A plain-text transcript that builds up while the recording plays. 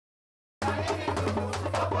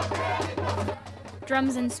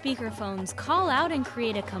Drums and speakerphones call out and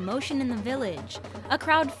create a commotion in the village. A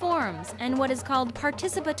crowd forms, and what is called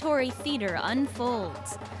participatory theater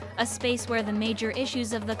unfolds. A space where the major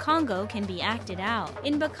issues of the Congo can be acted out.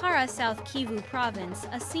 In Bakara, South Kivu province,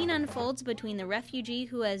 a scene unfolds between the refugee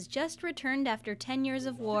who has just returned after 10 years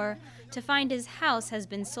of war to find his house has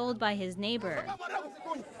been sold by his neighbor.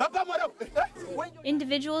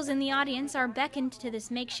 Individuals in the audience are beckoned to this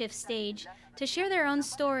makeshift stage to share their own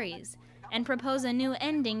stories and propose a new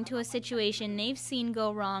ending to a situation they've seen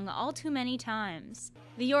go wrong all too many times.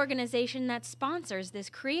 The organization that sponsors this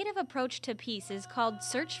creative approach to peace is called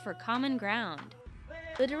Search for Common Ground.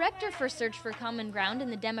 The director for Search for Common Ground in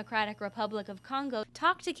the Democratic Republic of Congo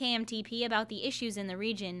talked to KMTP about the issues in the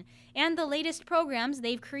region and the latest programs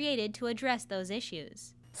they've created to address those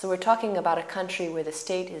issues. So we're talking about a country where the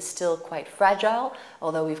state is still quite fragile,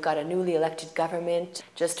 although we've got a newly elected government,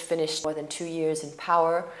 just finished more than 2 years in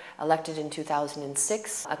power, elected in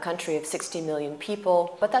 2006, a country of 60 million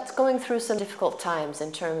people, but that's going through some difficult times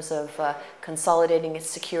in terms of consolidating its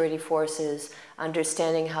security forces,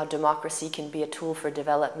 understanding how democracy can be a tool for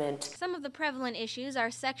development. Some of the prevalent issues are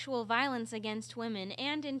sexual violence against women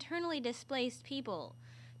and internally displaced people.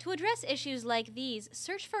 To address issues like these,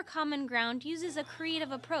 Search for Common Ground uses a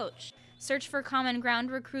creative approach. Search for Common Ground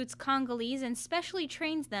recruits Congolese and specially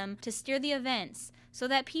trains them to steer the events so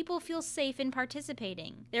that people feel safe in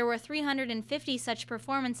participating. There were 350 such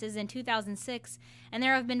performances in 2006, and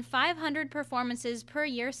there have been 500 performances per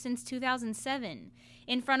year since 2007,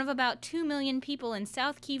 in front of about 2 million people in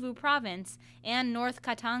South Kivu province and North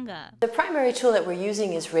Katanga. The primary tool that we're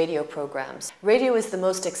using is radio programs. Radio is the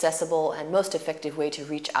most accessible and most effective way to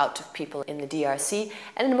reach out to people in the DRC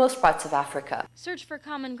and in most parts of Africa. Search for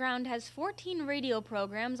Common Ground has 14 radio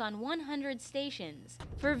programs on 100 stations.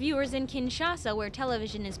 For viewers in Kinshasa, where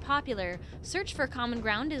television is popular, Search for Common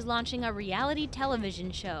Ground is launching a reality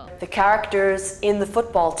television show. The characters in the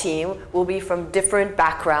football team will be from different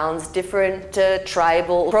backgrounds, different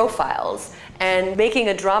tribal profiles. And making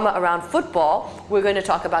a drama around football, we're going to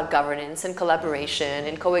talk about governance and collaboration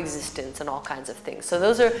and coexistence and all kinds of things. So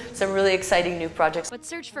those are some really exciting new projects. But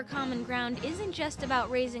Search for Common Ground isn't just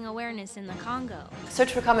about raising awareness in the Congo.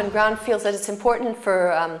 Search for Common Ground feels that it's important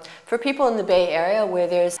for people in the Bay Area, where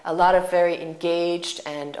there's a lot of very engaged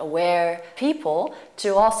and aware people,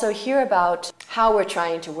 to also hear about how we're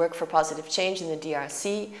trying to work for positive change in the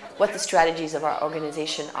DRC, what the strategies of our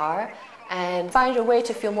organization are, and find a way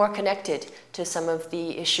to feel more connected to some of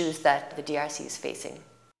the issues that the DRC is facing.